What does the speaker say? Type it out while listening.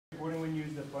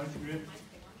punch grip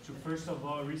to first of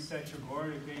all reset your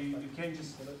guard. Okay, you can't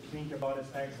just think about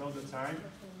attacks all the time.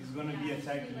 He's gonna be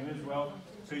attacking you as well.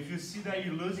 So if you see that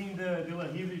you're losing the La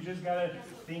Riva, you just gotta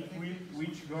think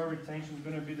which guard retention is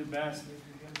gonna be the best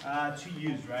to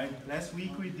use, right? Last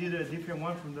week we did a different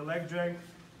one from the leg drag.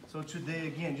 So today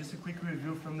again, just a quick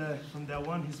review from that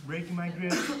one. He's breaking my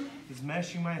grip, he's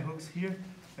mashing my hooks here.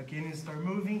 Okay, and he start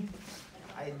moving.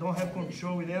 I don't have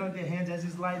control with any of the hands as he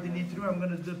slides the knee through. I'm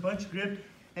gonna do punch grip.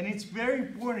 And it's very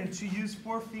important to use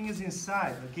 4 fingers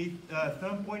inside, okay?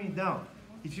 Thumb pointing down.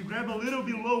 If you grab a little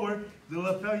bit lower, the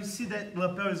lapel, you see that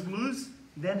lapel is loose,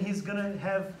 then he's gonna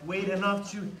have weight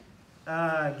enough to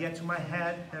get to my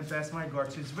head and pass my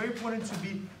guard. So it's very important to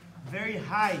be very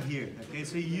high here, okay?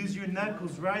 So you use your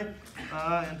knuckles right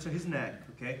into his neck,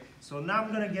 okay? So now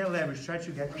I'm gonna get leverage. Try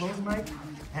to get close my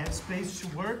head space to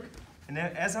work. And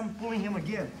then as I'm pulling him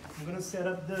again, I'm gonna set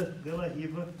up the La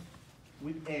Riva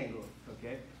with angle,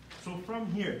 okay? So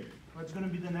from here, what's gonna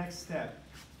be the next step?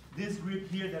 This grip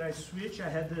here that I switch, I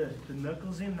had the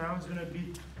knuckles in, now it's gonna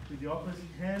be with the opposite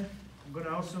hand. I'm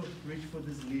gonna also reach for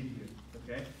the sleeve here,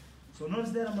 okay? So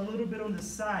notice that I'm a little bit on the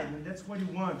side, and that's what you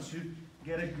want, to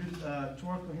get a good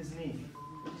torque on his knee.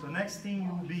 So next thing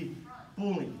will be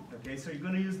pulling, okay? So you're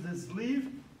gonna use the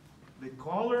sleeve, the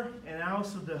collar, and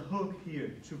also the hook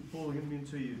here to pull him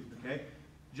into you, okay?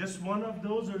 Just one of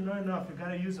those are not enough. You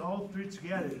gotta use all 3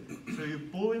 together. So you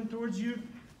pull him towards you.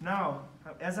 Now,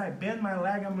 as I bend my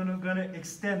leg, I'm gonna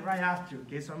extend right after,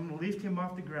 okay? So I'm gonna lift him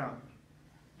off the ground.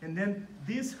 And then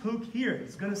this hook here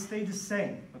is gonna stay the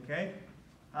same, okay?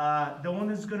 The one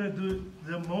that's gonna do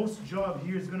the most job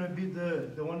here is gonna be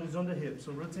the one that's on the hip.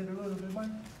 So rotate a little bit, Mike.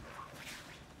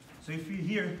 So if you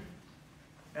hear,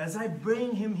 as I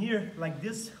bring him here, like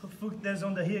this hook that's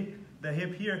on the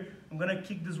hip here, I'm gonna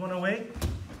kick this one away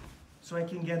so I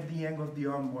can get the angle of the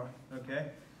armbar,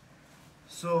 okay?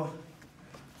 So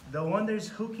the one that is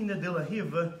hooking the La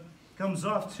Riva comes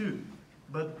off too,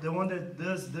 but the one that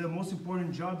does the most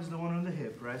important job is the one on the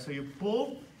hip, right? So you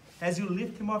pull, as you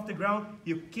lift him off the ground,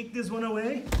 you kick this one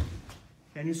away,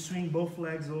 and you swing both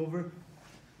legs over.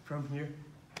 From here,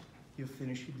 you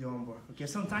finish with the armbar, okay?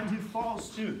 Sometimes he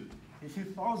falls too. If he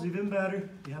falls, even better,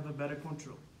 you have a better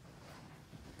control.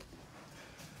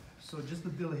 So just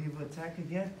the La Riva attack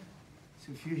again.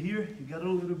 So if you're here, you got a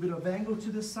little bit of angle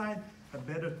to the side, a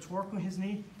better torque on his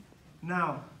knee.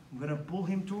 Now, I'm gonna pull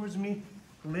him towards me,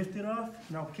 lift it off,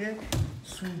 now kick,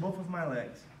 swing both of my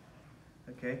legs,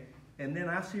 okay? And then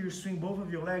after you swing both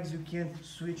of your legs, you can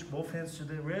switch both hands to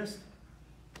the wrist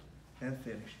and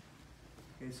finish.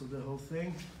 Okay, so the whole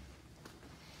thing,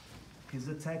 he's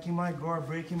attacking my guard,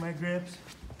 breaking my grips,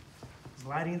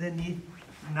 sliding the knee.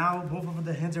 Now both of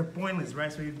the hands are pointless,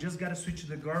 right? So you just gotta switch to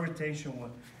the guard retention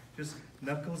one. Just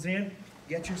knuckles in,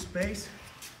 get your space,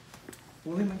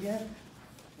 pull him again.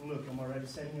 Look, I'm already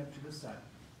setting up to the side.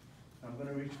 I'm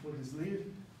gonna reach for the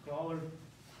sleeve, collar,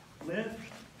 lift,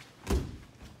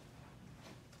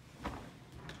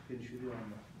 finish with the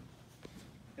armbar.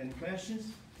 Any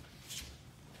questions?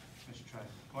 Let's try.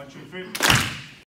 1, 2, 3.